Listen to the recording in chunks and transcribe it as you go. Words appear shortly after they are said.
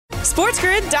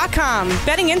SportsGrid.com.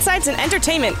 Betting insights and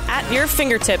entertainment at your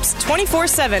fingertips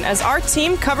 24/7 as our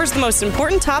team covers the most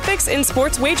important topics in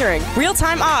sports wagering.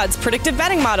 Real-time odds, predictive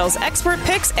betting models, expert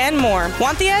picks, and more.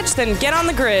 Want the edge? Then get on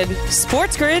the grid.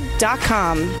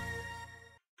 SportsGrid.com.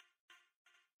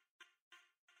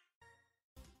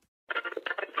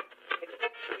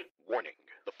 Warning.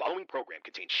 The following program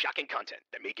contains shocking content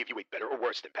that may give you a better or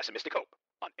worse than pessimistic hope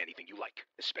on anything you like,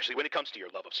 especially when it comes to your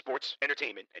love of sports,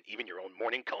 entertainment, and even your own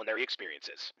morning culinary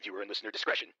experiences. Viewer and listener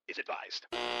discretion is advised.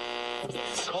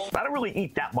 I don't really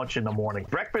eat that much in the morning.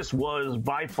 Breakfast was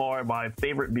by far my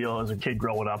favorite meal as a kid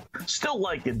growing up. Still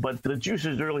like it, but the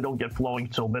juices really don't get flowing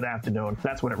until mid-afternoon.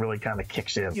 That's when it really kind of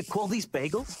kicks in. You call these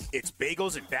bagels? It's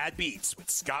Bagels and Bad Beats with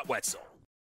Scott Wetzel.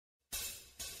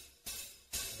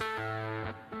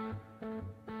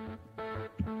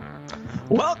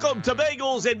 Welcome to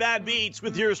Bagels and Bad Beats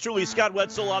with yours truly, Scott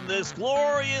Wetzel, on this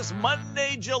glorious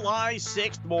Monday, July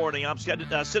 6th morning. I'm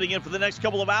sitting in for the next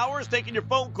couple of hours, taking your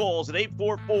phone calls at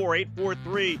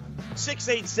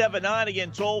 844-843-6879.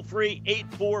 Again, toll free,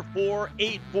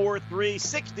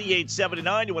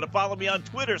 844-843-6879. You want to follow me on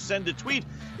Twitter, send a tweet.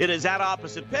 It is at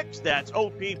Opposite Picks. That's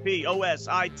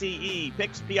OPPOSITE,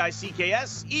 Picks,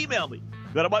 P-I-C-K-S. Email me.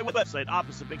 Go to my website,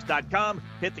 OppositePicks.com,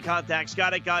 hit the contact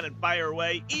Scott icon, and fire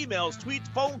away emails, tweets,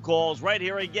 phone calls right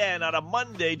here again on a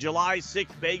Monday, July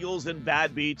 6th, Bagels and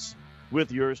Bad Beats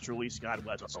with yours truly, Scott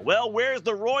Wetzel. Well, where's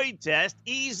the Roy test?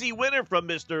 Easy winner from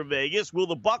Mr. Vegas. Will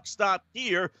the buck stop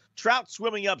here? Trout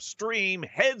swimming upstream.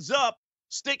 Heads up.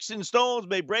 Sticks and stones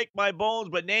may break my bones,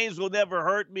 but names will never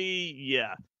hurt me.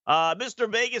 Yeah. Mr.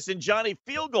 Vegas and Johnny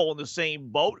Fieldgoal in the same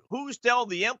boat. Who's telling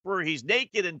the emperor he's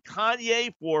naked and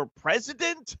Kanye for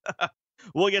president?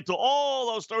 We'll get to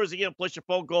all those stories again, plus your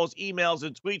phone calls, emails,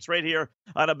 and tweets right here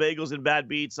on a Bagels and Bad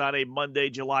Beats on a Monday,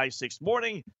 July 6th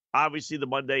morning. Obviously, the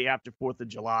Monday after 4th of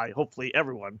July. Hopefully,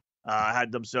 everyone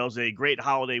had themselves a great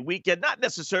holiday weekend. Not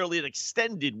necessarily an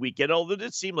extended weekend, although it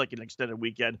did seem like an extended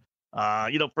weekend.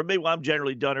 For me, I'm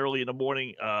generally done early in the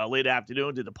morning, late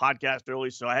afternoon, did the podcast early.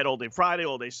 So I had all day Friday,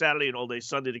 all day Saturday, and all day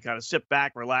Sunday to kind of sit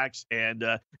back, relax. And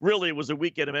really, it was a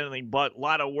weekend of anything but. A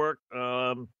lot of work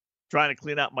trying to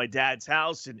clean out my dad's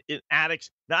house and in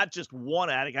attics, not just one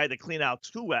attic. I had to clean out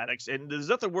two attics. And there's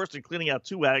nothing worse than cleaning out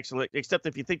two attics, except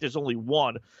if you think there's only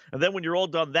one. And then when you're all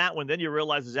done that one, then you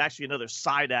realize there's actually another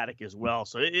side attic as well.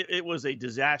 So it was a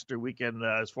disaster weekend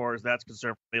as far as that's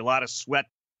concerned. A lot of sweat.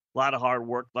 A lot of hard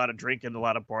work, a lot of drinking, a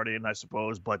lot of partying, I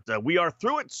suppose. But we are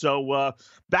through it. So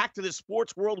back to the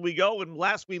sports world we go. And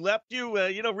last we left you,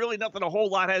 really nothing a whole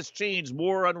lot has changed.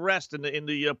 More unrest in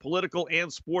the political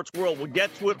and sports world. We'll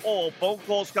get to it all. Phone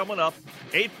calls coming up.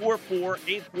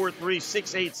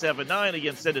 844-843-6879.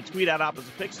 Again, send a tweet out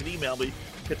Opposite Picks and email me.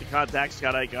 Hit the contact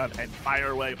Scott icon and fire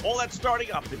away. All that starting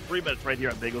up in 3 minutes right here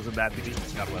on Bagels and Bad Beats with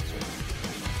Scott Wetzel.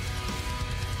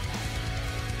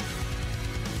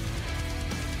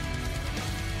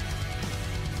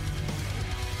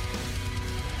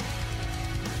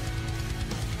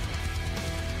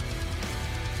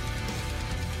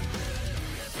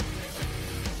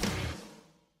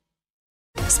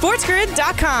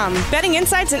 SportsGrid.com. Betting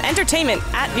insights and entertainment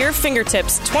at your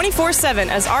fingertips 24/7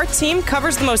 as our team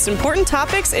covers the most important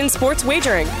topics in sports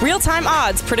wagering. Real-time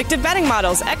odds, predictive betting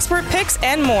models, expert picks,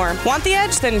 and more. Want the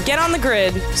edge? Then get on the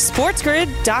grid.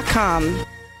 SportsGrid.com.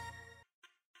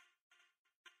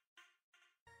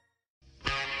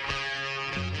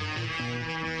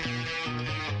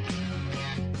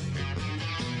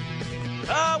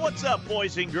 What's up,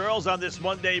 boys and girls, on this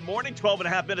Monday morning, 12 and a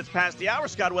half minutes past the hour.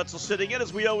 Scott Wetzel sitting in,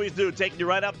 as we always do, taking you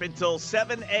right up until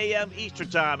 7 a.m. Eastern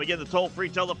time. Again, the toll-free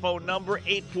telephone number,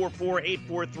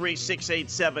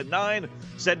 844-843-6879.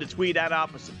 Send a tweet at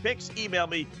Opposite Picks. Email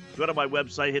me. Go to my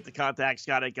website, hit the contact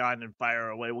Scott icon, and fire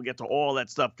away. We'll get to all that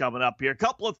stuff coming up here. A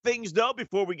couple of things, though,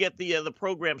 before we get the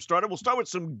program started. We'll start with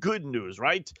some good news,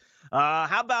 right?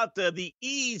 How about the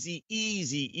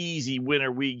easy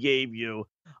winner we gave you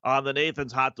on the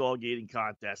Nathan's Hot Dog Eating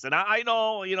Contest? And I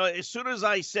know, as soon as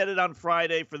I said it on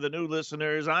Friday for the new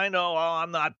listeners, I know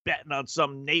I'm not betting on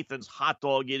some Nathan's Hot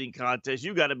Dog Eating Contest.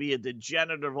 You got to be a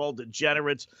degenerate of all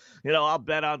degenerates. I'll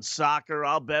bet on soccer.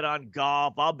 I'll bet on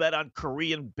golf. I'll bet on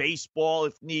Korean baseball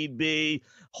if need be,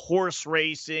 horse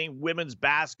racing, women's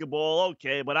basketball.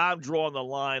 Okay, but I'm drawing the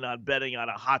line on betting on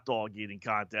a hot dog eating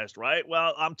contest, right?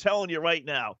 Well, I'm telling you right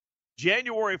now,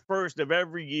 January 1st of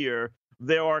every year,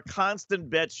 there are constant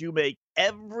bets you make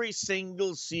every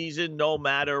single season, no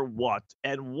matter what.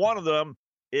 And one of them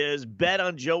is bet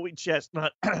on Joey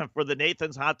Chestnut for the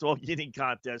Nathan's Hot Dog Eating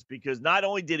Contest, because not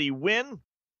only did he win,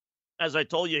 as I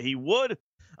told you he would,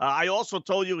 I also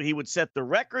told you he would set the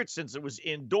record since it was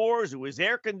indoors, it was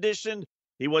air conditioned.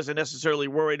 He wasn't necessarily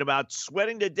worried about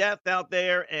sweating to death out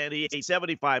there, and he ate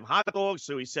 75 hot dogs,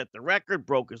 so he set the record,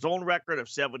 broke his own record of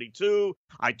 72.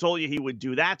 I told you he would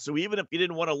do that, so even if you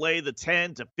didn't want to lay the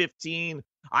 10 to 15,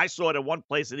 I saw it in one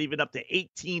place that even up to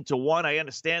 18 to 1. I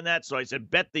understand that, so I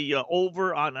said bet the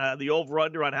over on the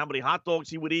over-under on how many hot dogs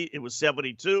he would eat. It was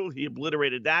 72. He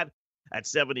obliterated that at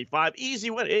 75. Easy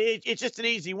winner. It's just an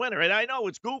easy winner, and I know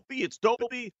it's goofy, it's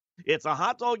dopey. It's a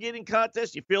hot dog eating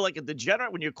contest. You feel like a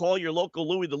degenerate when you call your local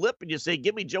Louis the Lip and you say,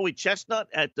 give me Joey Chestnut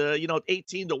at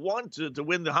 18 to 1 to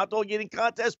win the hot dog eating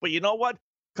contest. But you know what?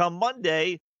 Come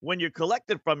Monday, when you're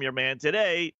collected from your man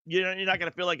today, you're not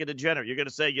going to feel like a degenerate. You're going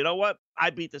to say, you know what?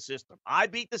 I beat the system. I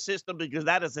beat the system because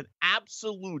that is an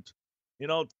absolute,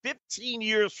 15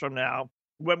 years from now,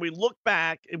 when we look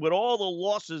back with all the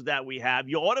losses that we have,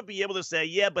 you ought to be able to say,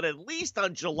 yeah, but at least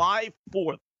on July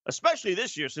 4th, especially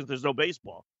this year since there's no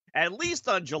baseball, at least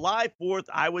on July 4th,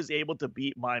 I was able to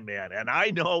beat my man. And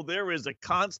I know there is a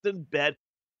constant bet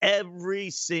every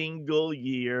single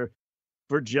year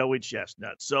for Joey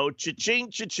Chestnut. So cha-ching,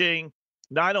 cha-ching.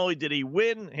 Not only did he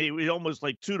win, he was almost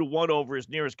like 2 to 1 over his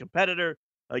nearest competitor.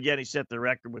 Again, he set the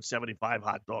record with 75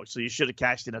 hot dogs. So you should have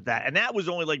cashed in at that. And that was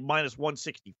only like minus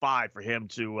 165 for him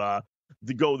to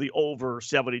go the over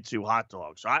 72 hot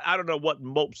dogs. So I don't know what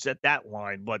mope set that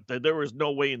line, but there was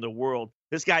no way in the world.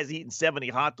 This guy's eaten 70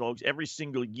 hot dogs every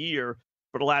single year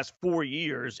for the last 4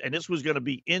 years, and this was going to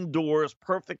be indoors,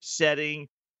 perfect setting,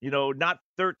 not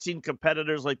 13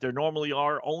 competitors like there normally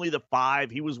are, only the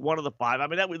 5. He was one of the 5. I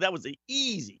mean, that was an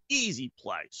easy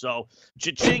play. So,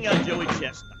 cha-ching on Joey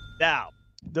Chestnut. Now,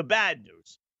 the bad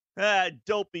news.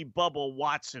 Dopey Bubba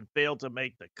Watson failed to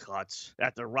make the cuts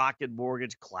at the Rocket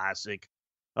Mortgage Classic.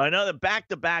 Another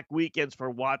back-to-back weekends for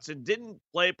Watson. Didn't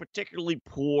play particularly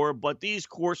poor, but these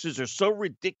courses are so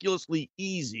ridiculously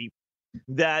easy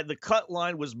that the cut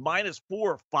line was -4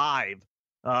 or 5.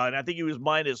 And I think he was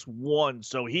 -1,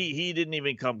 so he didn't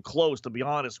even come close, to be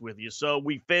honest with you. So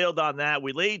we failed on that.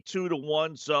 We laid 2 to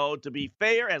 1. So to be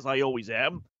fair, as I always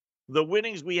am, the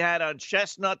winnings we had on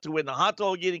Chestnut to win the hot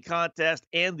dog eating contest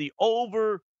and the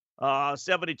over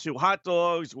 72 hot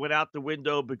dogs went out the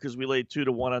window because we laid 2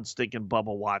 to 1 on stinking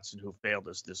Bubba Watson, who failed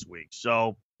us this week.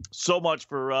 So much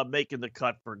for making the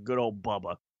cut for good old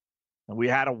Bubba. And we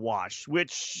had a wash,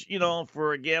 which,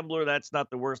 for a gambler, that's not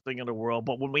the worst thing in the world.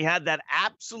 But when we had that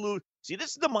absolute, see,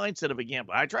 this is the mindset of a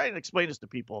gambler. I try and explain this to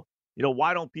people.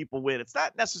 Why don't people win? It's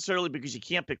not necessarily because you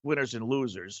can't pick winners and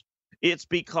losers. It's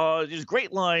because there's a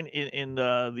great line in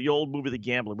the old movie The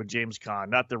Gambler with James Caan,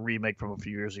 not the remake from a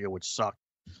few years ago, which sucked.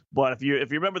 But if you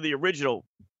remember the original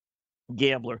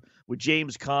Gambler with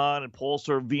James Caan and Paul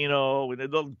Sorvino,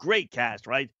 and the great cast,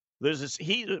 right? There's this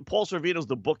Paul Sorvino's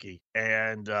the bookie,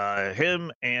 and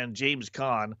him and James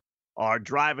Caan are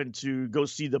driving to go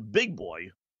see the big boy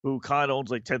who Caan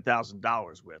owns like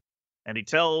 $10,000 with, and he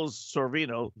tells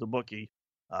Sorvino, the bookie,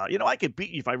 I could beat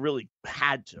you if I really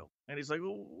had to. And he's like,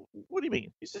 well, what do you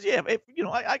mean? He says, yeah, if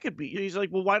I could beat you. He's like,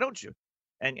 well, why don't you?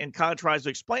 And Caan tries to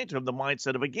explain to him the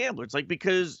mindset of a gambler. It's like,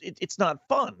 because it's not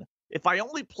fun. If I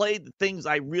only played the things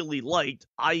I really liked,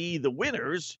 i.e. the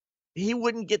winners, he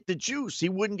wouldn't get the juice. He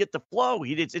wouldn't get the flow.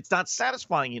 It's not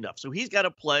satisfying enough. So he's got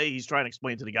to play. He's trying to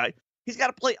explain to the guy. He's got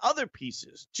to play other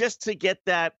pieces just to get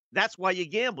that. That's why you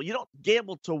gamble. You don't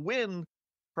gamble to win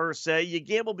per se. You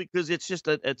gamble because it's just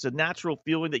it's a natural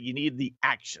feeling that you need the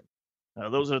action.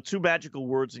 Those are the 2 magical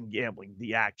words in gambling,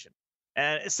 the action.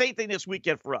 And same thing this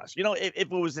weekend for us. If it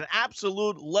was an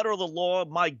absolute letter of the law,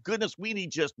 my goodness, we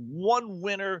need just one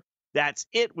winner. That's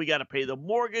it. We got to pay the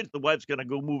mortgage. The wife's going to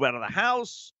go move out of the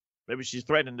house. Maybe she's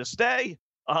threatening to stay.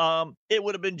 It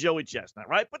would have been Joey Chestnut,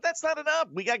 right? But that's not enough.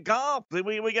 We got golf.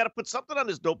 We got to put something on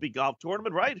this dopey golf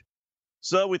tournament, right?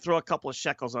 So we throw a couple of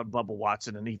shekels on Bubba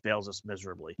Watson, and he fails us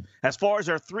miserably. As far as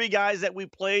our 3 guys that we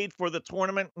played for the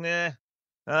tournament,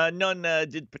 none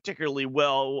did particularly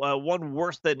well, one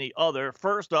worse than the other.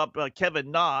 First up,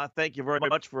 Kevin Na, thank you very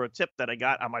much for a tip that I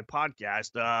got on my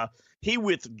podcast. He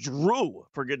withdrew,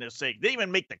 for goodness sake. Didn't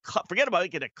even make the cut. Forget about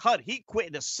making a cut. He quit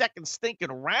in the second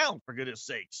stinking round, for goodness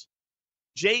sakes.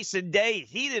 Jason Day,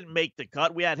 he didn't make the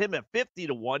cut. We had him at 50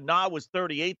 to 1. Na was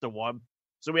 38 to 1.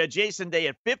 So we had Jason Day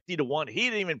at 50 to 1. He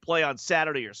didn't even play on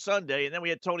Saturday or Sunday. And then we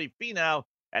had Tony Finau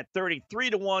at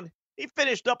 33 to 1. He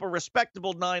finished up a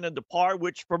respectable 9 under par,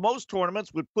 which for most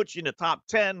tournaments would put you in the top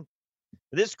 10.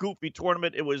 This goofy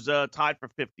tournament, it was tied for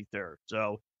 53rd.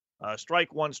 So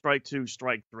strike 1, strike 2,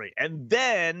 strike 3. And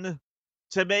then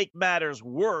to make matters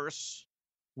worse,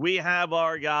 we have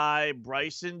our guy,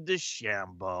 Bryson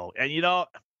DeChambeau. And,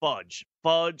 fudge.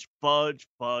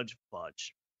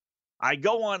 I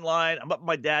go online. I'm up at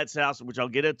my dad's house, which I'll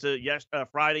get into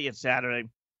Friday and Saturday.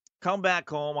 come back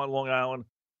home on Long Island.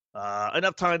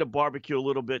 Enough time to barbecue a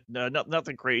little bit.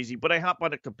 Nothing crazy. But I hop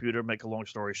on the computer, make a long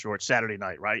story short, Saturday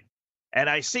night, right? And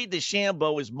I see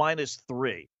DeChambeau is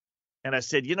 -3. And I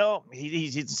said,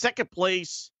 he's in second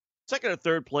or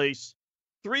third place,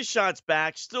 3 shots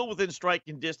back, still within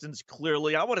striking distance,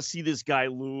 clearly. I want to see this guy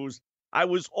lose. I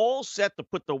was all set to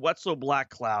put the Wetzel Black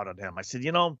Cloud on him. I said,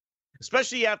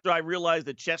 especially after I realized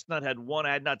that Chestnut had won.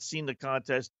 I had not seen the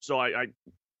contest, so I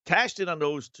cashed in on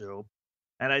those two.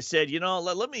 And I said,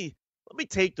 let me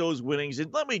take those winnings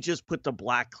and let me just put the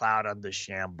black cloud on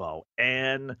DeChambeau.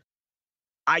 And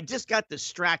I just got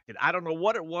distracted. I don't know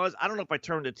what it was. I don't know if I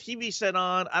turned the TV set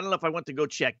on. I don't know if I went to go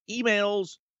check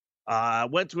emails.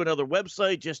 Went to another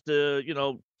website just to,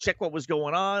 check what was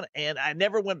going on. And I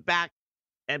never went back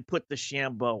and put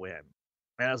DeChambeau in.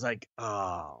 And I was like,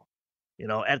 oh.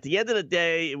 At the end of the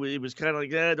day, it was kind of like,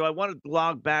 do I want to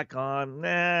log back on?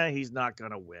 Nah, he's not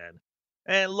going to win.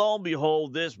 And lo and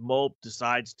behold, this mope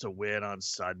decides to win on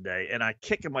Sunday. And I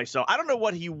kicking myself. I don't know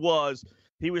what he was.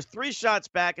 He was 3 shots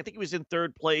back. I think he was in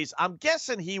third place. I'm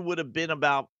guessing he would have been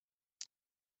about,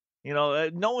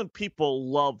 knowing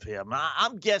people love him.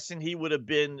 I'm guessing he would have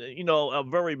been, a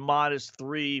very modest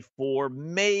 3, 4,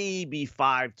 maybe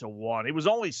 5-1. He was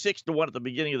only 6-1 at the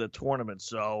beginning of the tournament.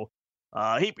 So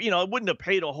it wouldn't have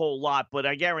paid a whole lot. But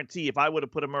I guarantee if I would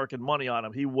have put American money on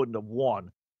him, he wouldn't have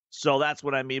won. So that's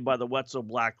what I mean by the Wetzel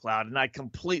Black Cloud. And I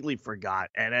completely forgot.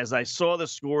 And as I saw the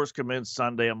scores come in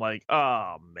Sunday, I'm like,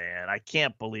 oh, man, I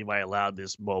can't believe I allowed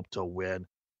this mope to win.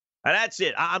 And that's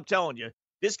it. I'm telling you,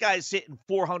 this guy's hitting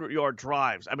 400-yard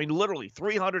drives. I mean, literally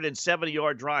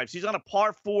 370-yard drives. He's on a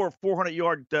par 4,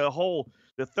 400-yard hole,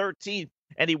 the 13th,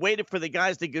 and he waited for the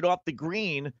guys to get off the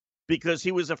green because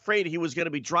he was afraid he was going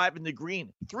to be driving the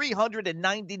green.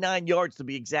 399 yards to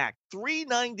be exact.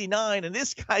 399, and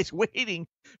this guy's waiting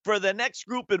for the next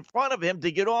group in front of him to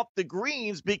get off the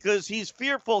greens because he's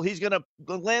fearful he's going to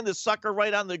land the sucker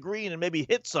right on the green and maybe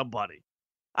hit somebody.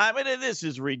 I mean, this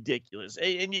is ridiculous.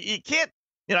 And you can't,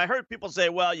 I heard people say,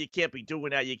 well, you can't be doing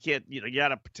that. You can't, you got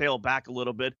to tail back a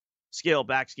little bit, scale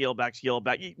back.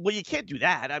 Well, you can't do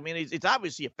that. I mean, it's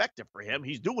obviously effective for him.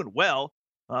 He's doing well.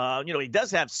 He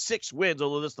does have 6 wins,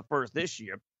 although this is the first this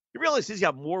year. You realize he's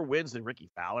got more wins than Ricky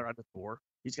Fowler on the tour.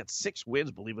 He's got 6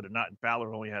 wins, believe it or not, and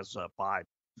Fowler only has 5.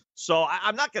 So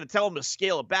I'm not going to tell him to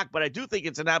scale it back, but I do think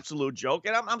it's an absolute joke.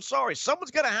 And I'm sorry.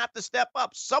 Someone's going to have to step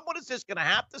up. Someone is just going to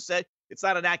have to say it's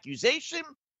not an accusation.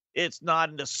 It's not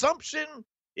an assumption.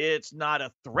 It's not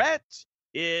a threat.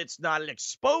 It's not an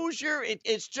exposure.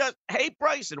 It's just, hey,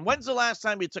 Bryson, when's the last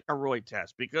time you took a Roy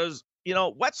test? Because,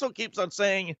 Wetzel keeps on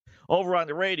saying over on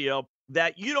the radio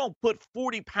that you don't put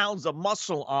 40 pounds of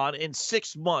muscle on in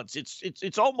 6 months.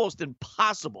 It's almost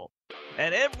impossible.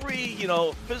 And every,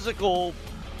 physical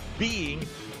being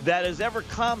that has ever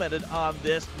commented on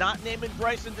this, not naming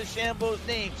Bryson DeChambeau's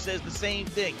name, says the same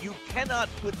thing. You cannot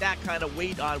put that kind of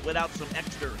weight on without some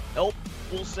extra help,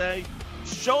 we'll say.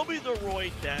 Show me the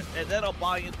Roy test, and then I'll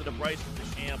buy into the Bryson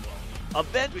DeChambeau.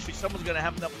 Eventually, someone's going to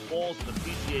have enough balls in the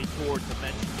PGA Tour to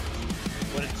mention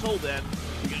this. But until then,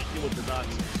 we're going to deal with the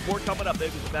nonsense. More coming up.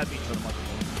 Maybe the Bad Beats on the month.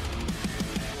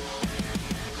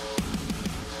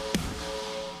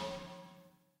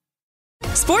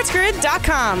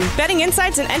 SportsGrid.com. Betting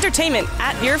insights and entertainment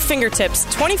at your fingertips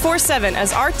 24/7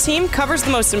 as our team covers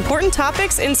the most important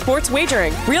topics in sports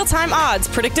wagering. Real-time odds,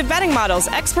 predictive betting models,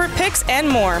 expert picks, and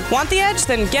more. Want the edge?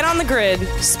 Then get on the grid.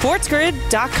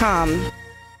 SportsGrid.com.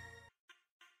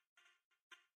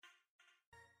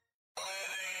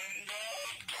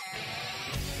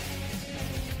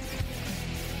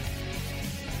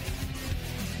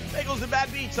 Bagels and Bad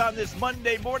Beats on this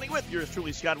Monday morning with yours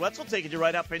truly, Scott Wetzel, taking you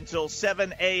right up until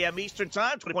 7 a.m. Eastern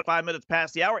Time, 25 minutes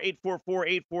past the hour,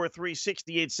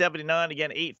 844-843-6879.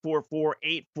 Again,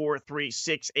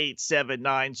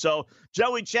 844-843-6879. So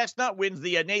Joey Chestnut wins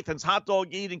the Nathan's Hot Dog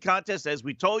Eating Contest. As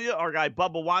we told you, our guy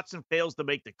Bubba Watson fails to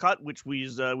make the cut, which we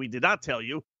did not tell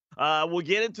you. We'll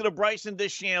get into the Bryson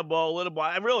DeChambeau a little bit.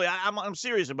 I'm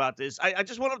serious about this. I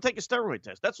just want him to take a steroid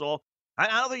test. That's all. I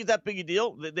don't think it's that big a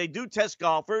deal. They do test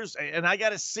golfers, and I got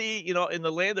to see, in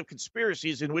the land of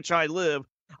conspiracies in which I live,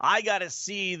 I got to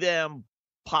see them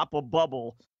pop a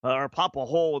bubble or pop a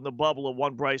hole in the bubble of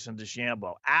one Bryson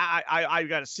DeChambeau. I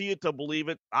got to see it to believe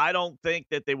it. I don't think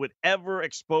that they would ever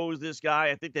expose this guy.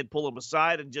 I think they'd pull him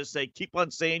aside and just say, keep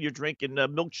on saying you're drinking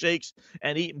milkshakes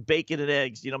and eating bacon and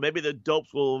eggs. Maybe the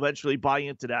dopes will eventually buy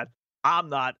into that. I'm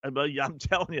not. I'm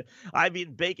telling you, I've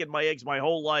eaten bacon, my eggs my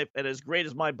whole life, and as great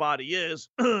as my body is,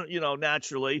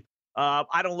 naturally,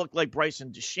 I don't look like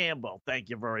Bryson DeChambeau. Thank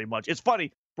you very much. It's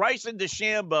funny. Bryson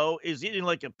DeChambeau is eating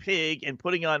like a pig and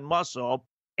putting on muscle,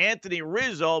 Anthony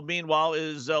Rizzo, meanwhile,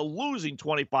 is losing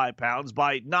 25 pounds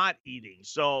by not eating.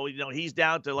 So, he's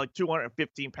down to like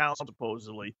 215 pounds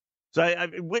supposedly. So,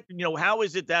 how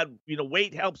is it that,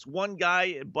 weight helps one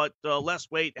guy, but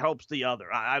less weight helps the other?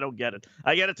 I don't get it.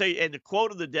 I got to tell you, and the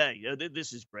quote of the day,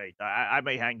 this is great. I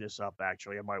may hang this up,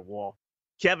 actually, on my wall.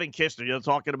 Kevin Kistner,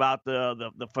 talking about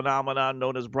the phenomenon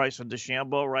known as Bryson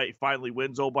DeChambeau, right? He finally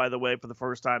wins, by the way, for the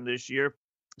first time this year.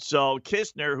 So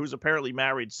Kistner, who's apparently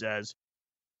married, says,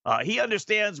 he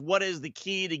understands what is the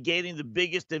key to gaining the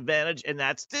biggest advantage, and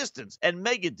that's distance and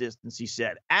mega distance, he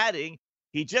said, adding,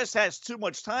 he just has too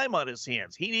much time on his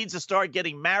hands. He needs to start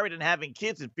getting married and having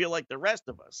kids and feel like the rest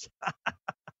of us.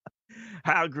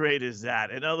 How great is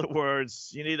that? In other words,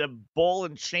 you need a ball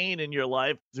and chain in your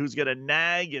life who's going to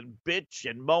nag and bitch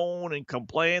and moan and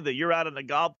complain that you're out on the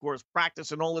golf course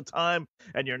practicing all the time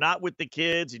and you're not with the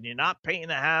kids and you're not painting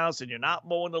the house and you're not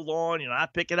mowing the lawn, you're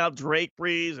not picking out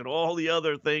draperies and all the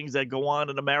other things that go on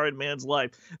in a married man's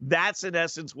life. That's in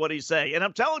essence what he's saying. And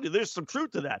I'm telling you, there's some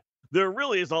truth to that. There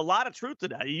really is a lot of truth to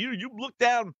that. You look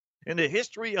down in the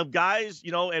history of guys,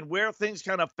 and where things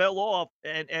kind of fell off,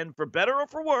 and for better or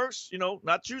for worse,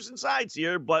 not choosing sides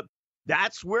here, but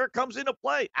that's where it comes into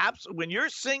play. Absolutely. When you're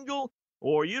single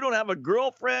or you don't have a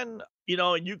girlfriend,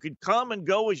 and you could come and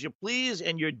go as you please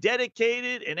and you're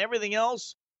dedicated and everything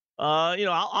else,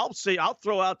 I'll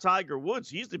throw out Tiger Woods.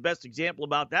 He's the best example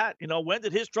about that. When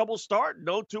did his trouble start?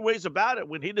 No two ways about it.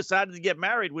 When he decided to get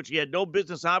married, which he had no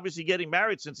business obviously getting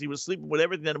married since he was sleeping with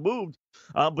everything that moved.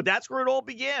 But that's where it all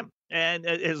began. And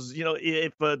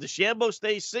if DeChambeau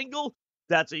stays single,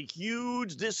 that's a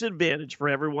huge disadvantage for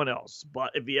everyone else.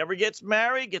 But if he ever gets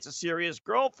married, gets a serious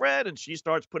girlfriend, and she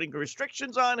starts putting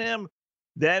restrictions on him,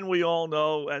 then we all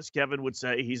know, as Kevin would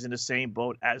say, he's in the same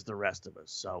boat as the rest of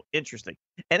us. So interesting.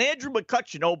 And Andrew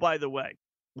McCutchen, by the way,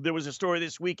 there was a story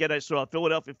this weekend I saw.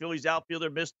 Philadelphia Phillies outfielder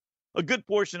missed a good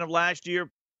portion of last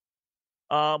year,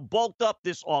 bulked up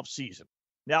this offseason.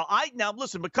 Now,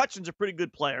 listen, McCutchen's a pretty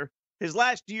good player. His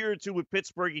last year or two with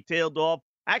Pittsburgh, he tailed off.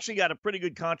 Actually got a pretty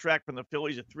good contract from the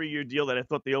Phillies, a 3-year deal that I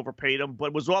thought they overpaid him,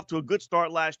 but was off to a good start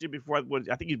last year before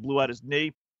I think he blew out his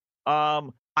knee.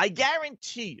 I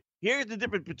guarantee you, here's the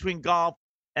difference between golf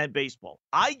and baseball.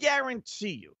 I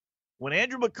guarantee you, when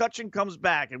Andrew McCutchen comes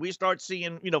back and we start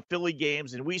seeing, Philly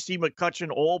games and we see McCutchen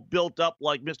all built up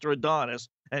like Mr. Adonis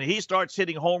and he starts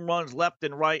hitting home runs left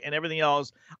and right and everything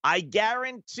else, I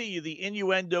guarantee you the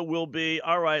innuendo will be,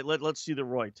 all right, let's see the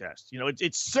Roy test.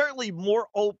 It's certainly more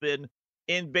open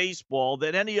in baseball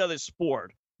than any other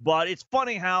sport. But it's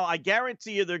funny how I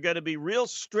guarantee you they're going to be real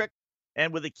strict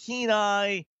and with a keen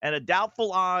eye and a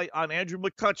doubtful eye on Andrew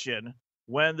McCutchen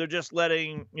when they're just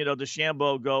letting,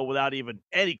 DeChambeau go without even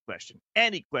any question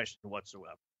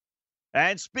whatsoever.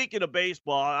 And speaking of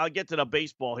baseball, I'll get to the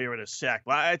baseball here in a sec.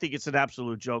 But I think it's an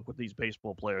absolute joke what these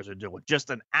baseball players are doing. Just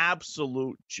an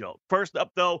absolute joke. First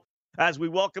up, though, as we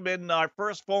welcome in our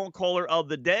first phone caller of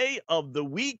the day, of the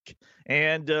week,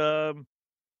 and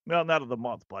well, not of the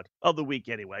month, but of the week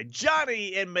anyway.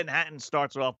 Johnny in Manhattan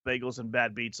starts off Bagels and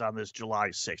Bad Beats on this July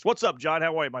 6th. What's up, John?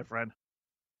 How are you, my friend?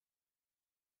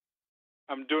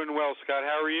 I'm doing well, Scott.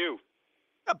 How are you?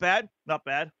 Not bad. Not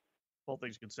bad. All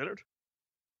things considered.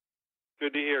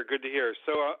 Good to hear. Good to hear.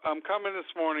 So I'm coming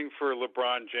this morning for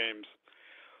LeBron James.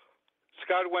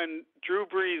 Scott, when Drew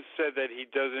Brees said that he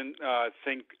doesn't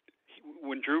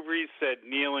when Drew Brees said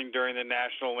kneeling during the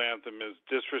national anthem is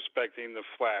disrespecting the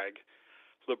flag,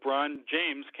 LeBron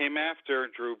James came after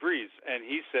Drew Brees, and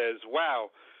he says,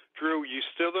 wow, Drew, you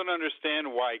still don't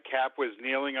understand why Cap was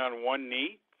kneeling on one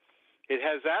knee? It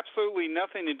has absolutely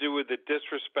nothing to do with the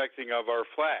disrespecting of our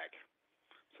flag.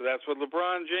 So that's what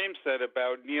LeBron James said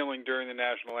about kneeling during the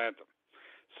national anthem.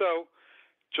 So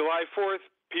July 4th,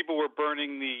 people were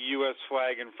burning the U.S.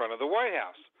 flag in front of the White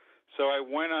House. So I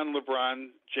went on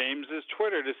LeBron James's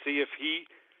Twitter to see if he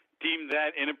deemed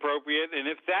that inappropriate, and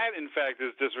if that, in fact, is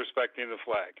disrespecting the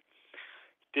flag.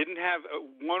 Didn't have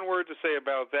one word to say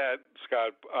about that,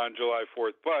 Scott, on July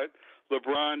 4th, but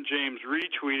LeBron James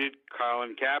retweeted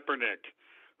Colin Kaepernick,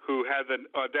 who had the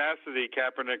audacity,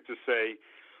 Kaepernick, to say,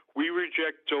 we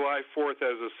reject July 4th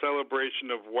as a celebration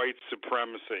of white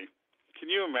supremacy. Can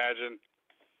you imagine?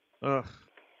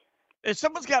 And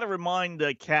someone's got to remind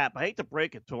Cap, I hate to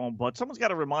break it to him, but someone's got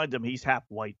to remind him he's half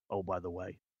white, by the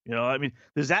way.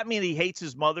 Does that mean he hates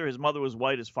his mother? His mother was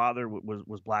white. His father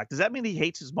was black. Does that mean he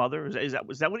hates his mother? Is that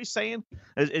what he's saying?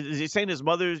 Is he saying his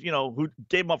mother's, who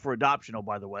gave him up for adoption,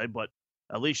 by the way, but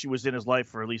at least she was in his life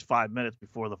for at least 5 minutes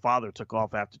before the father took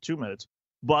off after 2 minutes.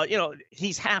 But,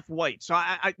 he's half white. So,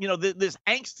 this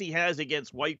angst he has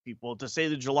against white people to say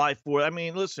the July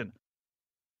 4th, listen,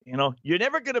 You know, you're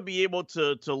never going to be able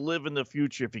to live in the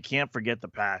future if you can't forget the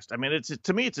past. I mean,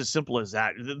 to me, it's as simple as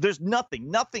that. There's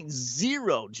nothing,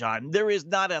 zero, John. There is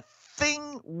not a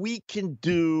thing we can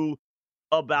do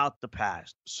about the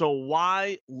past. So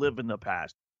why live in the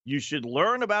past? You should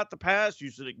learn about the past.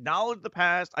 You should acknowledge the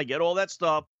past. I get all that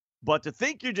stuff. But to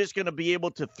think you're just going to be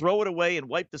able to throw it away and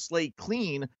wipe the slate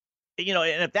clean, you know,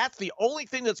 and if that's the only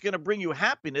thing that's going to bring you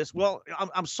happiness, well,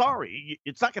 I'm sorry,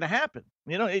 it's not going to happen.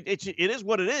 You know, it is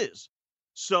what it is.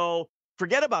 So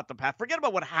forget about the past. Forget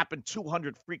about what happened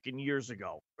 200 freaking years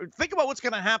ago. Think about what's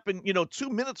going to happen, 2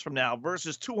 minutes from now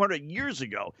versus 200 years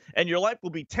ago, and your life will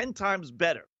be 10 times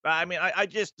better. I mean, I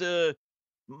just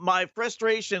my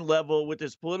frustration level with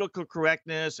this political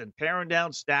correctness and tearing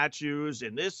down statues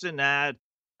and this and that.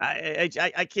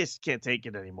 I just can't take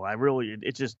it anymore.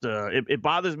 It just it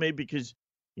bothers me because,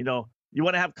 you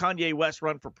want to have Kanye West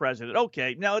run for president.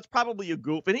 Okay, now it's probably a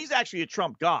goof, and he's actually a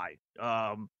Trump guy.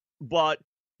 But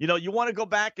you want to go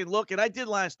back and look, and I did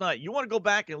last night. You want to go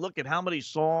back and look at how many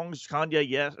songs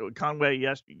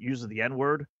Kanye uses the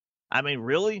N-word. I mean,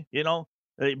 really,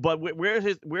 But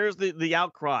where's the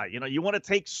outcry? You want to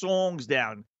take songs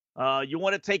down. You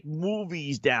want to take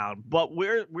movies down, but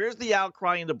where's the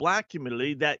outcry in the black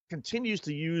community that continues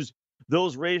to use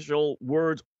those racial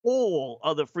words all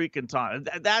of the freaking time?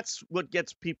 That's what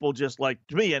gets people, just like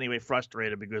to me anyway,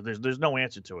 frustrated, because there's no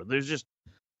answer to it. There's just,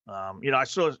 I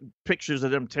saw pictures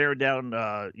of them tearing down,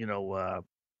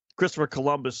 Christopher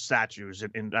Columbus statues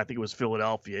in I think it was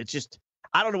Philadelphia. It's just,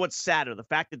 I don't know what's sadder, the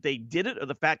fact that they did it or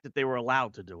the fact that they were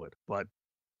allowed to do it. But,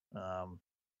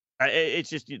 it's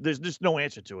just, there's just no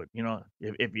answer to it.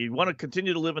 If you want to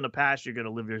continue to live in the past, you're going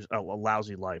to live a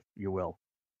lousy life. You will.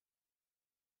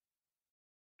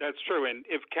 That's true. And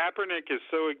if Kaepernick is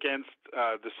so against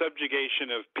the subjugation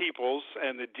of peoples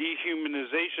and the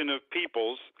dehumanization of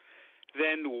peoples,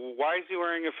 then why is he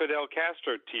wearing a Fidel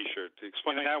Castro T-shirt?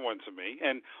 Explain that one to me.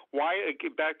 And why,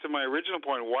 back to my original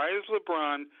point, why is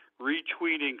LeBron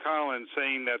retweeting Collins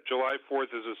saying that July 4th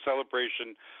is a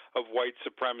celebration of white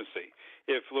supremacy?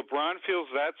 If LeBron feels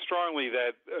that strongly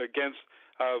that against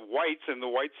whites and the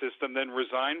white system, then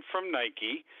resign from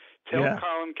Nike. Tell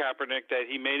Colin Kaepernick that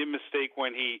he made a mistake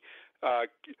when he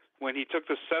took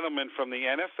the settlement from the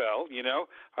NFL.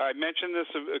 I mentioned this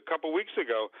a couple weeks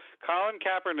ago. Colin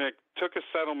Kaepernick took a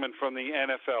settlement from the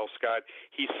NFL, Scott.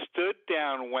 He stood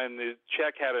down when the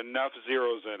check had enough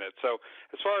zeros in it. So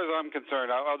as far as I'm concerned,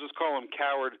 I'll just call him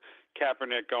Coward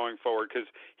Kaepernick going forward, because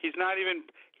he's not even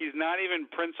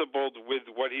principled with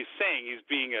what he's saying. He's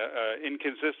being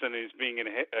inconsistent. He's being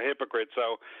a hypocrite.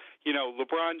 So,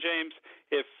 LeBron James,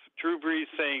 if Drew Brees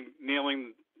saying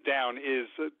kneeling down is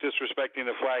disrespecting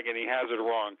the flag and he has it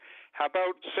wrong, how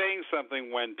about saying something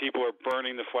when people are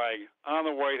burning the flag on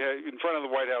the in front of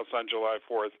the White House on July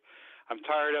 4th? I'm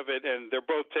tired of it, and they're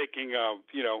both taking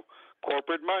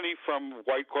corporate money from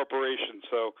white corporations.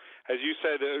 So, as you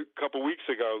said a couple weeks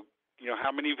ago,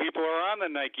 how many people are on the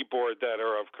Nike board that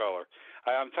are of color?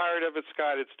 I'm tired of it,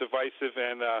 Scott. It's divisive,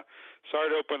 and sorry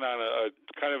to open on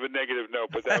a kind of a negative note,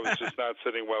 but that was just not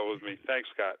sitting well with me. Thanks,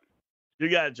 Scott. You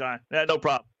got it, John. Yeah, no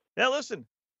problem. Yeah, listen,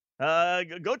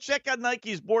 go check out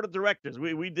Nike's board of directors.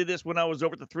 We did this when I was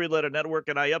over at the Three Letter Network,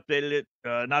 and I updated it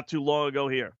not too long ago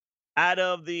here. Out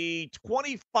of the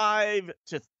 25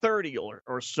 to 30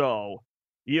 or so,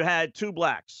 you had two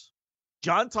blacks.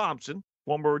 John Thompson,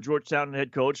 former Georgetown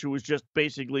head coach, who was just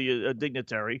basically a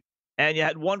dignitary, and you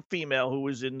had one female who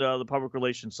was in the public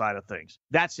relations side of things.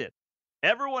 That's it.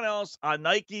 Everyone else on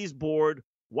Nike's board,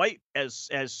 white as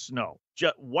snow.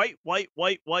 Just white,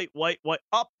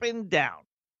 up and down.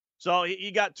 So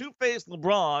you got two-faced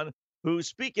LeBron, who's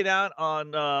speaking out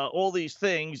on all these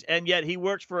things, and yet he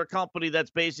works for a company that's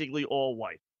basically all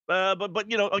white. But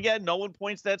again, no one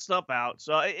points that stuff out.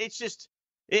 So it's just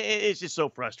so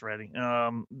frustrating.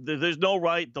 There's no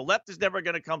right. The left is never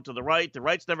going to come to the right. The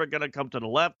right's never going to come to the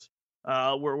left.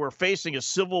 We're facing a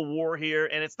civil war here,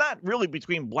 and it's not really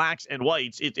between blacks and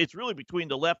whites. It's really between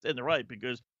the left and the right,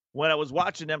 because when I was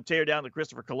watching them tear down the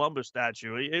Christopher Columbus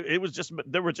statue,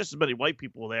 there were just as many white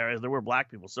people there as there were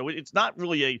black people. So it's not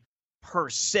really a per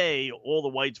se all the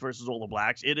whites versus all the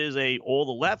blacks. It is all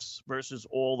the lefts versus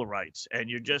all the rights. And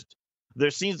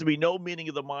there seems to be no meeting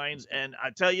of the minds. And I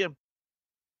tell you,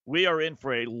 we are in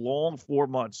for a long 4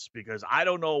 months, because I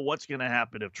don't know what's going to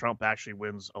happen if Trump actually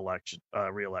wins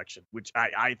re-election, which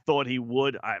I thought he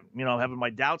would. I'm having my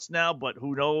doubts now, but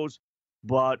who knows?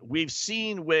 But we've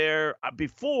seen where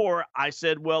before I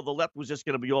said, well, the left was just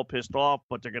going to be all pissed off,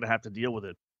 but they're going to have to deal with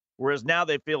it. Whereas now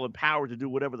they feel empowered to do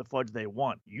whatever the fudge they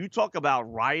want. You talk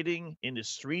about rioting in the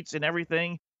streets and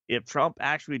everything. If Trump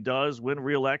actually does win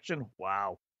re-election,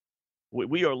 wow.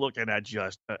 we are looking at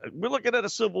we're looking at a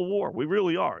civil war. We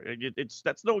really are.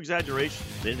 That's no exaggeration.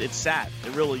 It's sad.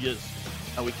 It really is.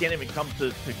 We can't even come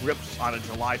to grips on a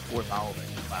July 4th holiday.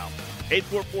 Wow.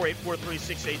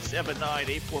 844-843-6879.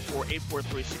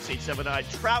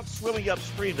 844-843-6879. Trout swimming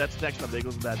upstream. That's next on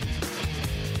Bagels and Bad Beats.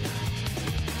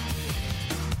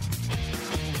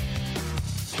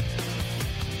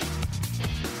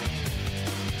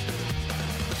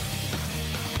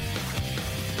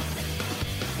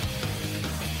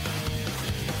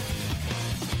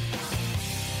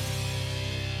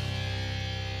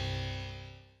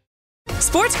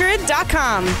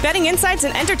 SportsGrid.com. Betting insights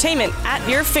and entertainment at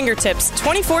your fingertips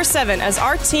 24/7 as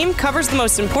our team covers the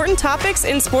most important topics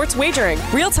in sports wagering.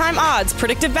 Real-time odds,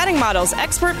 predictive betting models,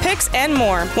 expert picks, and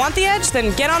more. Want the edge?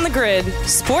 Then get on the grid.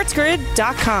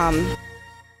 SportsGrid.com.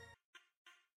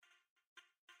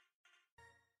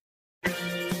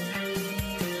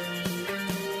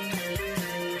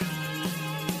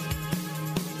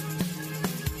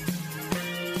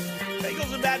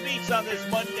 Bagels and Bad Beats on this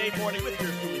Monday morning with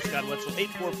your Cooley Scott Wetzel.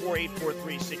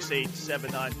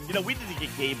 844-843-6879. You know, we need to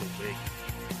get Gabe a wig.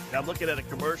 I'm looking at a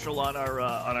commercial on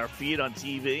our feed on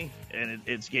TV, and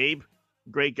it's Gabe,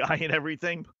 great guy and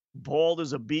everything, bald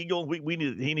as a beagle.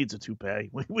 He needs a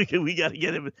toupee. We got to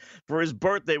get him for his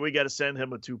birthday. We got to send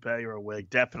him a toupee or a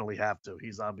wig. Definitely have to.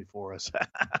 He's on before us.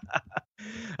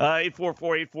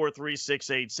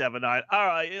 844-843-6879. All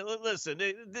right, listen,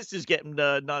 this is getting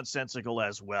nonsensical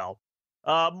as well.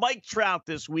 Mike Trout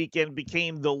this weekend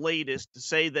became the latest to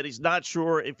say that he's not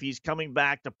sure if he's coming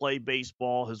back to play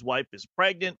baseball. His wife is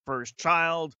pregnant, first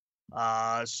child.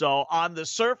 So on the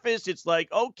surface, it's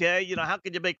like, okay, you know, how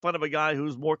can you make fun of a guy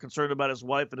who's more concerned about his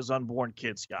wife and his unborn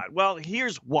kid, Scott? Well,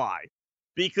 here's why.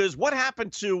 Because what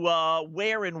happened to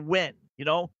where and when, you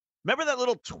know? Remember that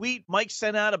little tweet Mike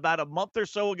sent out about a month or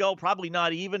so ago, probably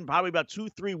about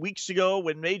 2-3 weeks ago,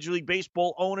 when Major League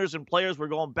Baseball owners and players were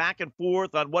going back and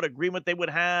forth on what agreement they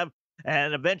would have.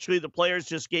 And eventually the players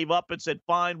just gave up and said,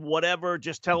 fine, whatever,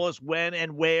 just tell us when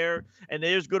and where. And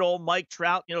there's good old Mike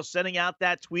Trout, you know, sending out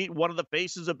that tweet, one of the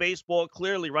faces of baseball,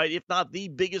 clearly, right? If not the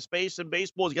biggest face in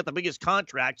baseball, he's got the biggest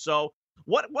contract. So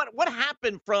what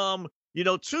happened from, you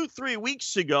know, 2-3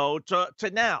 weeks ago to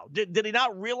now? Did he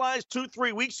not realize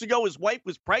 2-3 weeks ago his wife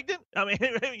was pregnant? I mean,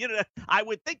 you know, I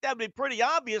would think that would be pretty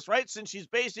obvious, right? Since she's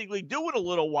basically doing a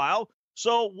little while.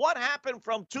 So what happened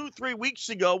from 2-3 weeks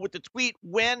ago with the tweet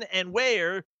when and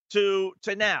where to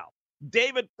now?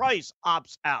 David Price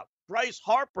opts out. Bryce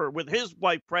Harper, with his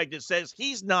wife pregnant, says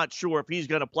he's not sure if he's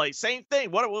going to play. Same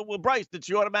thing. What Bryce, did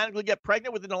she automatically get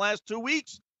pregnant within the last 2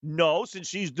 weeks? No, since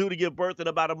she's due to give birth in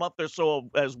about a month or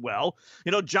so as well.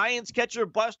 You know, Giants catcher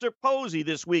Buster Posey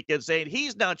this weekend saying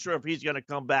he's not sure if he's going to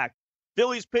come back.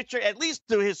 Phillies pitcher, at least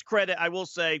to his credit, I will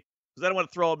say, because I don't want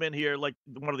to throw him in here like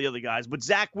one of the other guys, but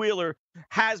Zach Wheeler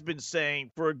has been saying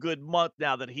for a good month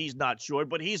now that he's not sure,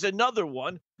 but he's another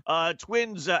one.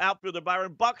 Twins outfielder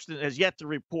Byron Buxton has yet to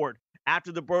report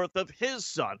after the birth of his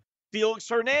son. Felix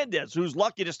Hernandez, who's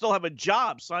lucky to still have a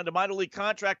job, signed a minor league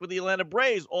contract with the Atlanta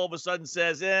Braves, all of a sudden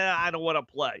says, I don't want to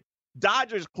play.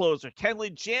 Dodgers closer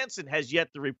Kenley Jansen has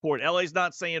yet to report. LA's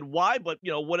not saying why, but, you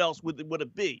know, what else would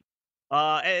it be?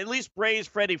 At least Braves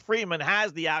Freddie Freeman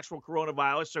has the actual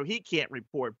coronavirus, so he can't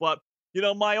report. But, you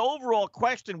know, my overall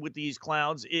question with these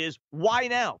clowns is, why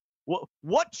now?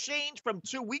 What changed from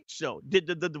 2 weeks ago? Did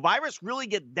the virus really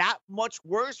get that much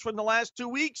worse from the last 2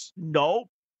 weeks? No.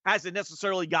 Hasn't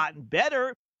necessarily gotten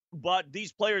better, but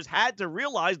these players had to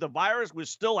realize the virus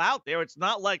was still out there. It's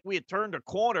not like we had turned a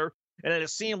corner and it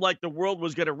seemed like the world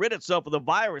was going to rid itself of the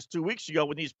virus 2 weeks ago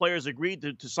when these players agreed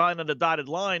to sign on the dotted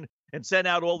line and send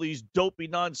out all these dopey,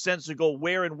 nonsensical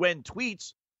where and when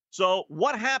tweets. So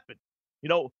what happened? You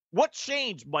know, what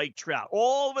changed, Mike Trout?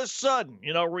 All of a sudden,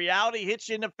 you know, reality hits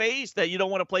you in the face that you don't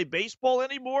want to play baseball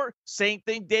anymore. Same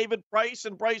thing, David Price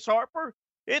and Bryce Harper.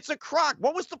 It's a crock.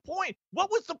 What was the point?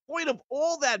 What was the point of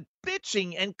all that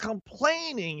bitching and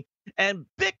complaining and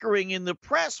bickering in the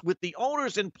press with the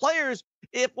owners and players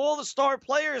if all the star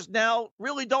players now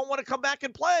really don't want to come back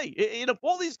and play? And if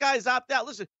all these guys opt out,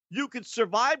 listen, you could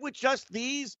survive with just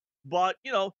these, but,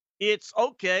 you know, it's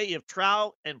okay if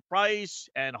Trout and Price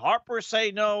and Harper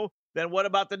say no. Then what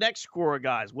about the next core of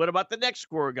guys? What about the next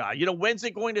core of guy? You know, when's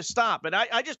it going to stop? And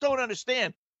I just don't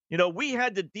understand. You know, we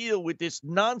had to deal with this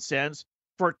nonsense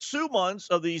for 2 months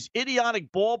of these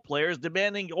idiotic ball players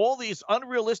demanding all these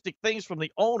unrealistic things from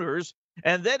the owners.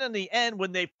 And then in the end,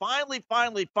 when they finally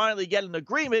get an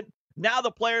agreement, now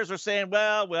the players are saying,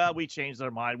 well, we changed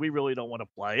our mind. We really don't want to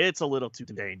play. It's a little too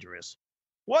dangerous.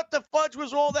 What the fudge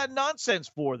was all that nonsense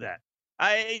for then?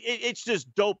 It's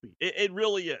just dopey. It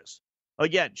really is.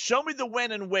 Again, show me the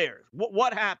when and where.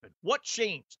 What happened? What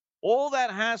changed? All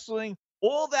that hassling,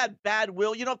 all that bad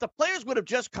will. If the players would have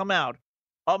just come out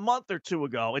a month or two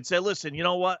ago and said, listen, you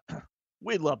know what?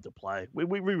 We'd love to play. We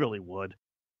really would.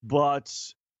 But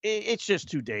it's just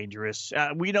too dangerous.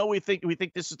 We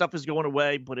think this stuff is going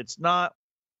away, but it's not.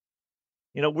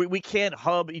 We can't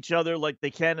hub each other like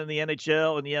they can in the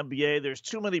NHL and the NBA. There's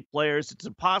too many players. It's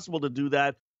impossible to do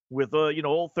that with,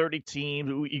 all 30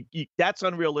 teams. That's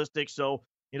unrealistic. So,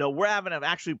 we're having to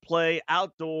actually play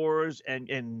outdoors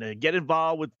and get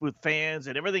involved with fans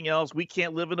and everything else. We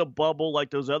can't live in a bubble like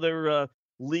those other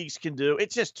leagues can do.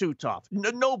 It's just too tough.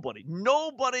 Nobody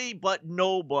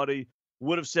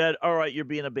would have said, all right, you're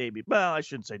being a baby. Well, I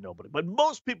shouldn't say nobody, but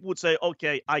most people would say,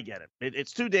 okay, I get it.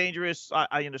 It's too dangerous.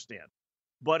 I understand.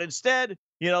 But instead,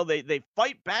 they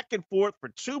fight back and forth for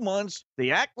 2 months.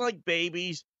 They act like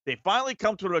babies. They finally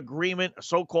come to an agreement, a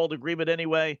so-called agreement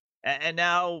anyway. And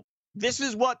now this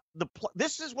is what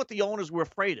the owners were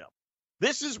afraid of.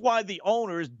 This is why the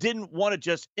owners didn't want to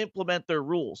just implement their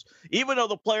rules. Even though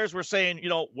the players were saying,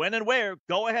 when and where,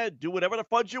 go ahead, do whatever the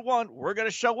fudge you want. We're going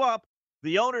to show up.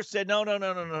 The owners said,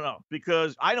 no,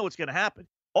 because I know what's going to happen.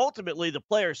 Ultimately, the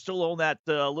players still own that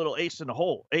little ace in the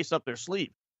hole, ace up their sleeve.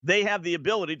 They have the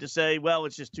ability to say, well,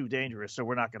 it's just too dangerous, so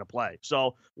we're not going to play.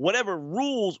 So whatever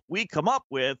rules we come up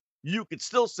with, you could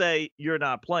still say you're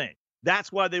not playing.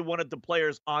 That's why they wanted the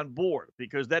players on board,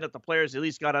 because then if the players at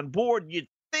least got on board, you'd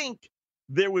think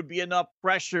there would be enough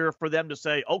pressure for them to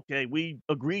say, okay, we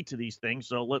agreed to these things,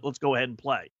 so let's go ahead and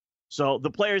play. So the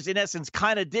players, in essence,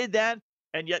 kind of did that,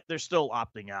 and yet they're still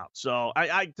opting out. So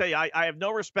I tell you, I have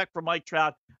no respect for Mike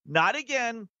Trout. Not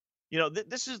again.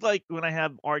 This is like when I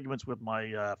have arguments with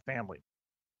my family.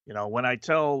 When I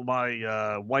tell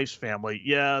my wife's family,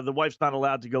 the wife's not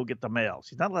allowed to go get the mail.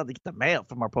 She's not allowed to get the mail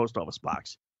from our post office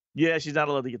box. Yeah, she's not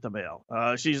allowed to get the mail.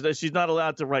 She's not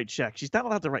allowed to write checks. She's not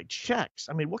allowed to write checks.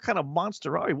 I mean, what kind of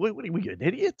monster are you? What are we, an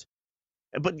idiot?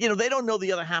 But, they don't know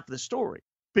the other half of the story.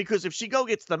 Because if she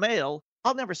gets the mail,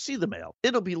 I'll never see the mail.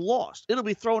 It'll be lost. It'll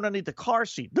be thrown underneath the car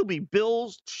seat. There'll be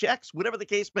bills, checks, whatever the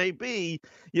case may be.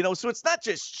 So it's not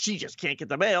just she just can't get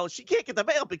the mail. She can't get the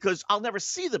mail because I'll never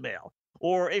see the mail.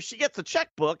 Or if she gets the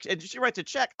checkbook and she writes a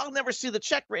check, I'll never see the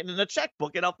check written in the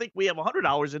checkbook, and I'll think we have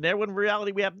 $100 in there when in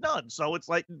reality we have none. So it's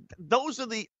like those are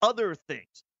the other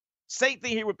things. Same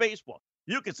thing here with baseball.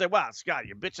 You can say, wow, Scott,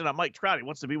 you're bitching on Mike Trout. He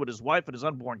wants to be with his wife and his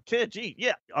unborn kid. Gee,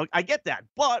 yeah, I get that.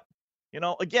 But,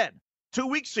 again, 2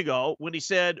 weeks ago when he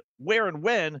said where and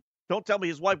when, don't tell me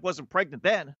his wife wasn't pregnant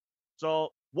then. So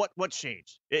what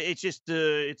changed? It's just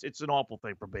it's an awful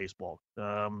thing for baseball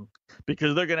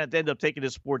because they're going to end up taking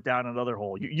this sport down another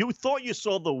hole. You thought you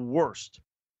saw the worst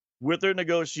with their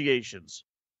negotiations,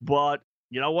 but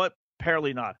you know what?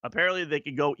 Apparently not. Apparently they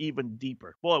could go even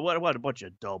deeper. Boy, what a bunch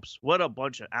of dopes. What a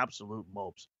bunch of absolute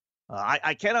mopes.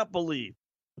 I cannot believe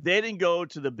they didn't go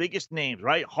to the biggest names,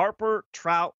 right? Harper,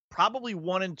 Trout, probably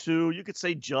 1 and 2. You could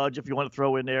say Judge if you want to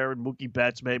throw in there, and Mookie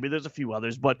Betts maybe. There's a few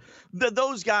others, but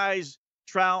those guys,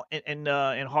 Trout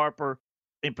and Harper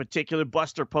in particular,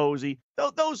 Buster Posey,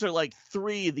 those are like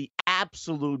 3 of the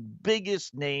absolute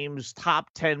biggest names, top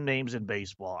 10 names in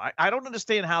baseball. I don't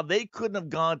understand how they couldn't have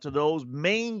gone to those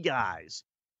main guys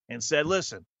and said,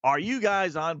 listen, are you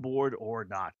guys on board or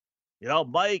not?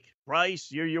 Mike,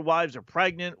 Bryce, your wives are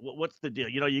pregnant. What's the deal?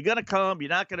 You're going to come. You're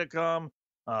not going to come.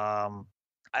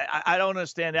 I don't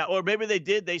understand that. Or maybe they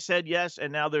did. They said yes,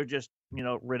 and now they're just,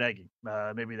 reneging.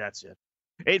 Maybe that's it.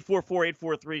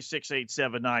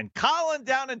 844-843-6879. Colin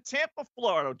down in Tampa,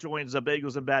 Florida joins the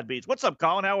Bagels and Bad Beats. What's up,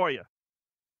 Colin? How are you?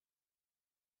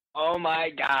 Oh, my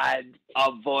God.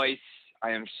 A voice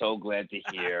I am so glad to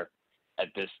hear at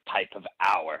this type of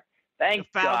hour. Thank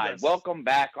God. Welcome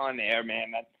back on air,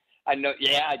 man. I know.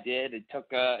 Yeah, I did. It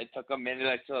took a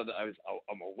minute.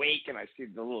 I'm awake and I see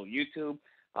the little YouTube.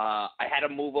 I had to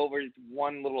move over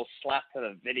one little slap to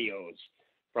the videos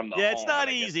from the home. It's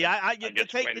not easy.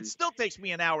 It still takes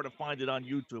me an hour to find it on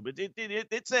YouTube.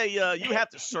 It's you have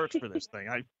to search for this thing.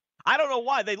 I don't know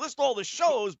why they list all the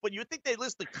shows, but you think they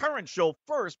list the current show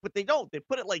first, but they don't. They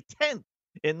put it like 10th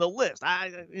in the list.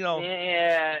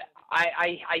 Yeah.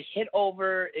 I hit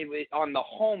over on the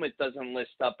home. It doesn't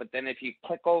list up, but then if you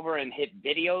click over and hit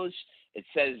videos, it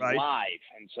says live.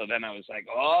 And so then I was like,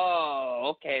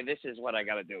 oh, okay, this is what I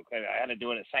got to do. I had to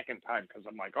do it a second time because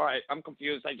I'm like, all right, I'm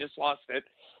confused. I just lost it.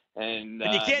 And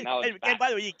you can't. And by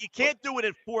the way, you can't do it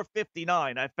at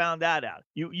 4:59. I found that out.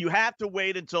 You have to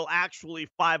wait until actually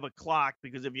 5 o'clock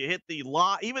because if you hit the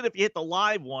even if you hit the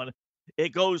live one,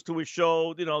 it goes to a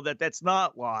show that's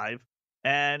not live.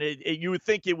 And you would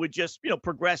think it would just,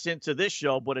 progress into this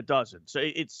show, but it doesn't. So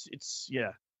it's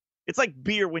yeah. It's like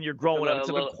beer when you're growing up. It's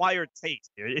an acquired taste.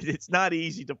 It's not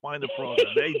easy to find the program.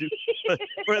 They do.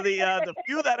 For the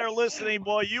few that are listening,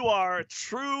 boy, you are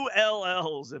true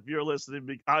LLs if you're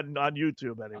listening on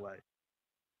YouTube anyway.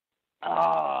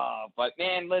 Oh, but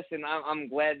man, listen, I'm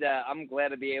glad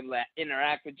to be able to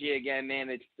interact with you again, man.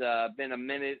 It's been a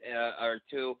minute or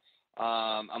two.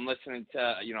 I'm listening to,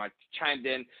 I chimed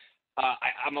in.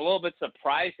 I'm a little bit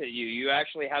surprised at you. You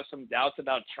actually have some doubts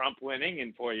about Trump winning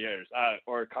in 4 years,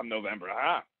 or come November,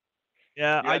 huh?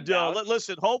 Yeah, I do.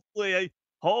 Listen, hopefully,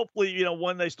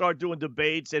 when they start doing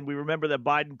debates and we remember that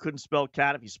Biden couldn't spell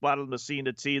cat, if you spotted him the C and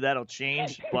the T, that'll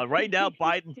change. But right now,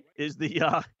 Biden is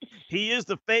he is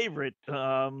the favorite.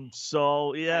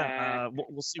 So yeah,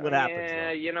 we'll see what happens.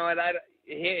 Yeah, you know what?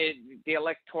 The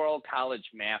electoral college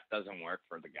math doesn't work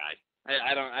for the guy.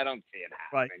 I don't see it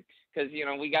happening because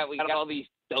we got all these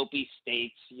dopey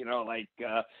states, like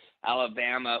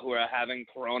Alabama, who are having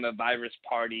coronavirus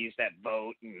parties that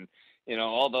vote, and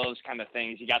all those kind of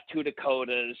things. You got 2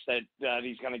 Dakotas that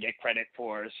he's going to get credit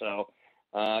for. So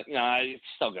it's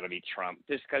still going to be Trump,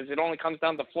 just because it only comes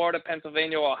down to Florida,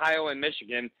 Pennsylvania, Ohio, and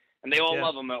Michigan, and they all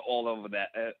love him all over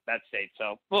that state.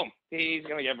 So boom, he's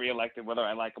going to get reelected whether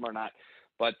I like him or not.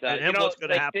 But what's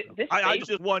going to happen? I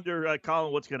just wonder,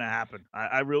 Colin, what's going to happen.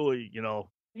 I really,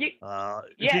 because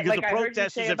the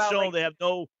protesters have shown they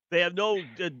have no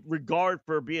regard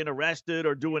for being arrested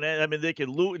or doing it. I mean, they can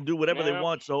loot and do whatever they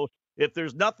want. So if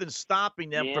there's nothing stopping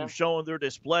them from showing their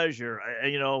displeasure,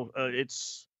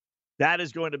 that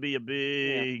is going to be a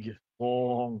big,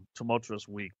 long, tumultuous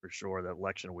week for sure. That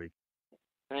election week.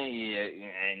 Yeah,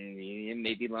 and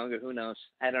maybe longer. Who knows?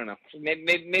 I don't know.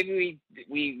 Maybe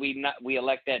we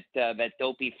elect that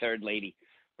dopey third lady,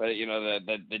 but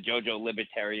the JoJo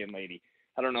libertarian lady.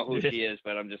 I don't know who she is,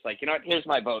 but I'm just like, here's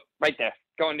my vote right there,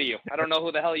 going to you. I don't know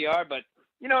who the hell you are, but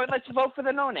let's vote for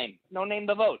the no name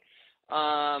the vote.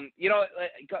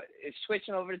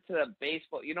 Switching over to the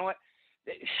baseball. You know what?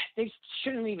 They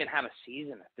shouldn't even have a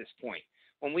season at this point.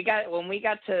 When we got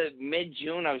to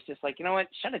mid-June, I was just like, you know what?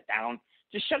 Shut it down.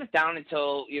 Just shut it down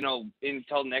until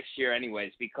next year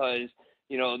anyways, because,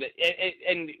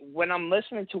 and when I'm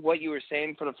listening to what you were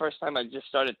saying for the first time, I just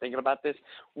started thinking about this.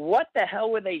 What the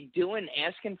hell were they doing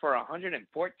asking for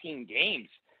 114 games?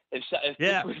 If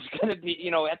this was going to be,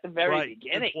 at the very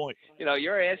beginning,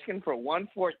 you're asking for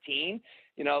 114.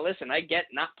 Listen, I get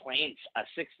not playing a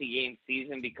 60-game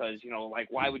season because,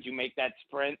 why would you make that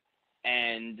sprint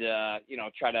and,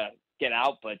 try to get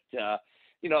out? But,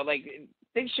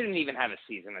 they shouldn't even have a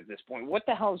season at this point. What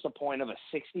the hell is the point of a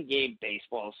 60-game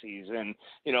baseball season?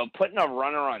 Putting a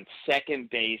runner on second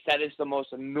base, that is the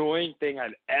most annoying thing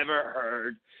I've ever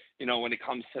heard, when it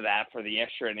comes to that for the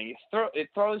extra inning. It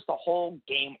throws the whole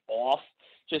game off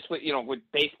just with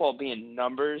baseball being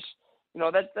numbers.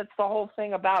 That's the whole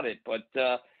thing about it. But,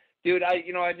 dude,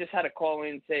 I just had to call in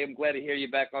and say I'm glad to hear you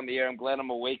back on the air. I'm glad I'm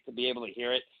awake to be able to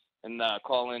hear it and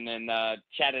call in and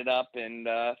chat it up. And,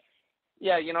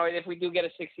 if we do get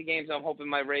a 60 games, I'm hoping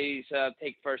my Rays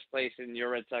take first place and your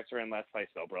Red Sox are in last place,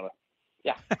 though, brother.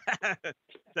 Yeah.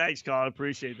 Thanks, Colin.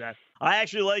 Appreciate that. I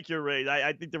actually like your Rays.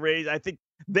 I think the Rays,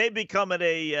 they become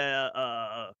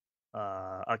a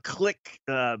click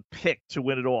pick to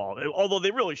win it all. Although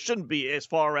they really shouldn't be, as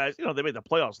far as, they made the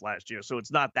playoffs last year, so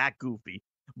it's not that goofy.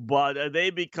 But they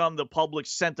become the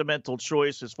public's sentimental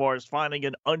choice as far as finding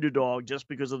an underdog just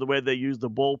because of the way they use the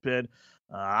bullpen.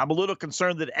 I'm a little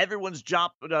concerned that everyone's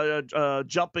jumping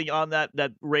on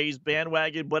that Rays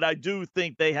bandwagon, but I do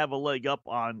think they have a leg up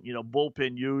on,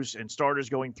 bullpen use and starters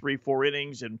going 3-4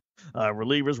 innings and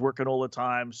relievers working all the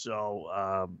time.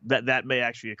 So that may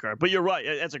actually occur. But you're right.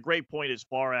 That's a great point as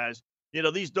far as,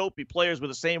 these dopey players were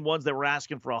the same ones that were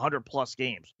asking for 100-plus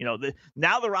games. Now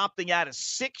they're opting out of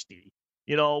 60.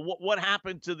 What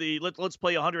happened to the let's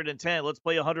play 110, let's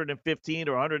play 115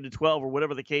 or 112 or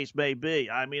whatever the case may be.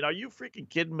 I mean, are you freaking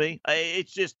kidding me?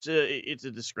 It's just it's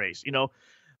a disgrace.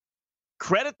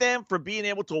 Credit them for being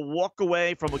able to walk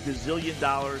away from $1 gazillion.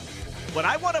 But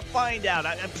I want to find out.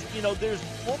 There's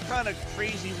all kind of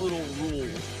crazy little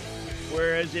rules.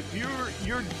 Whereas if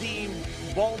you're deemed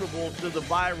vulnerable to the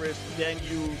virus, then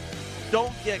you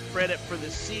don't get credit for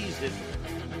the season.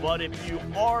 But if you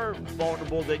are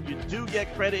vulnerable, then you do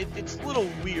get credit. It's a little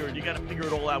weird. You got to figure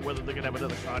it all out whether they're going to have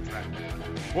another contract.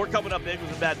 More coming up, Bagels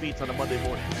and Bad Beats on a Monday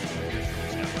morning.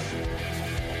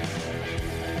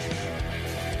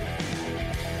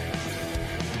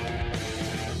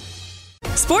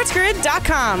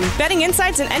 SportsGrid.com. Betting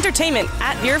insights and entertainment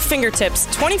at your fingertips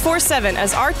 24/7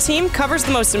 as our team covers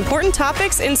the most important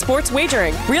topics in sports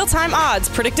wagering. Real-time odds,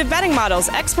 predictive betting models,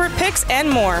 expert picks, and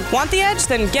more. Want the edge?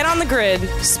 Then get on the grid.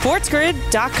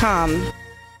 SportsGrid.com.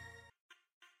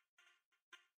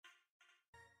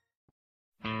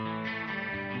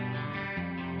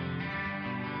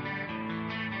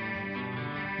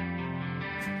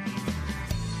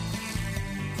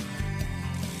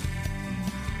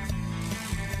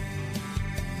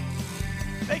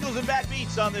 Bagels and Bad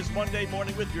Beats on this Monday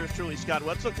morning with yours truly, Scott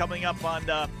Wetzel, coming up on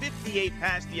 58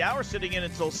 past the hour, sitting in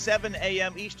until 7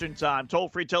 a.m. Eastern Time.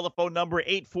 Toll-free telephone number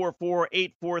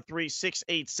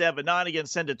 844-843-6879. Again,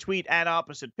 send a tweet at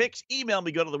Opposite Picks. Email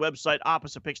me, go to the website,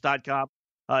 oppositepicks.com.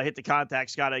 Hit the contact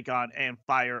Scott icon and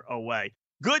fire away.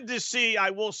 Good to see,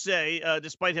 I will say,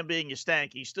 despite him being a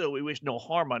stanky, still, we wish no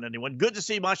harm on anyone. Good to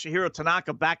see Masahiro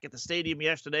Tanaka back at the stadium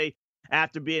yesterday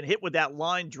after being hit with that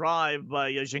line drive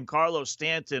by Giancarlo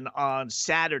Stanton on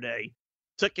Saturday.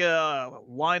 Took a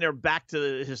liner back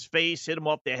to his face, hit him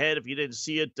off the head. If you didn't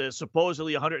see it,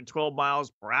 supposedly 112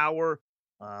 miles per hour.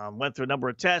 Went through a number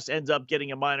of tests, ends up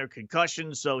getting a minor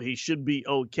concussion, so he should be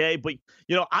okay. But,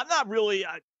 I'm not really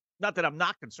not that I'm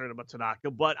not concerned about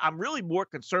Tanaka, but I'm really more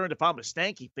concerned, if I'm a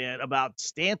Stanky fan, about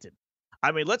Stanton.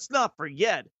 I mean, let's not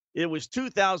forget, it was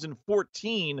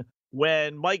 2014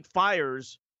 when Mike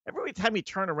Fiers, every time you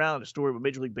turn around a story with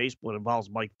Major League Baseball, it involves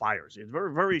Mike Fiers. It's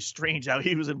very, very strange how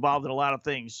he was involved in a lot of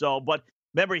things. So, but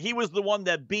remember, he was the one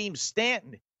that beamed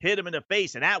Stanton, hit him in the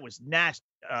face, and that was nasty.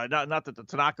 Not that the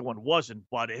Tanaka one wasn't,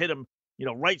 but it hit him,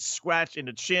 right scratch in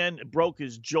the chin, it broke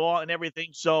his jaw and everything.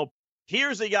 So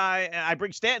here's a guy, and I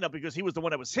bring Stanton up because he was the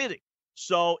one that was hitting.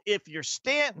 So if you're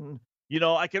Stanton,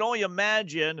 I can only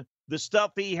imagine the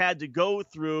stuff he had to go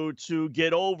through to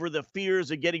get over the fears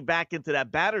of getting back into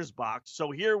that batter's box.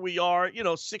 So here we are,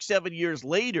 6-7 years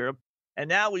later, and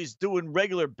now he's doing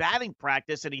regular batting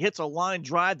practice, and he hits a line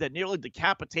drive that nearly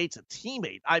decapitates a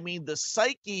teammate. I mean, the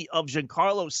psyche of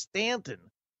Giancarlo Stanton,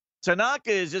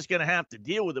 Tanaka is just going to have to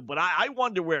deal with it, but I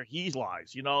wonder where he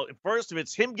lies. First, if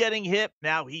it's him getting hit,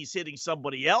 now he's hitting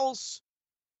somebody else.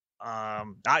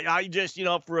 I just,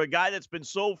 for a guy that's been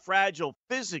so fragile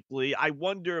physically, I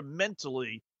wonder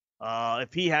mentally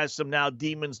if he has some now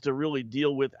demons to really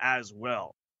deal with as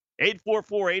well.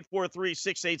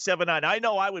 844-843-6879. I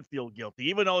know I would feel guilty,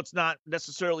 even though it's not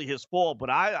necessarily his fault,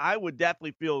 but I would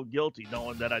definitely feel guilty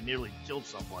knowing that I nearly killed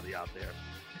somebody out there.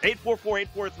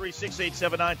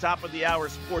 844-843-6879, top of the hour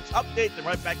sports update. Then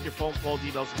right back to your phone calls,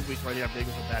 emails, and tweets right here on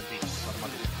Bagels and Bad Beats on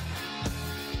Monday.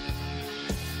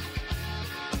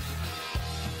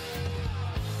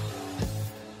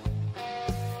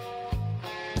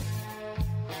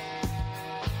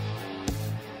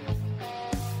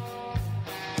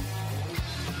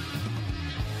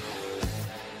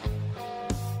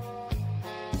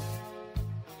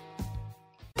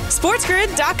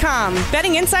 SportsGrid.com.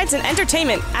 Betting insights and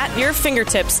entertainment at your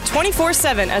fingertips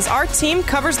 24/7 as our team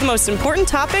covers the most important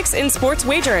topics in sports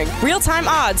wagering. Real-time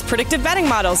odds, predictive betting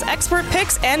models, expert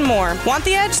picks, and more. Want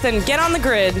the edge? Then get on the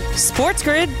grid.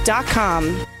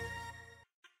 SportsGrid.com.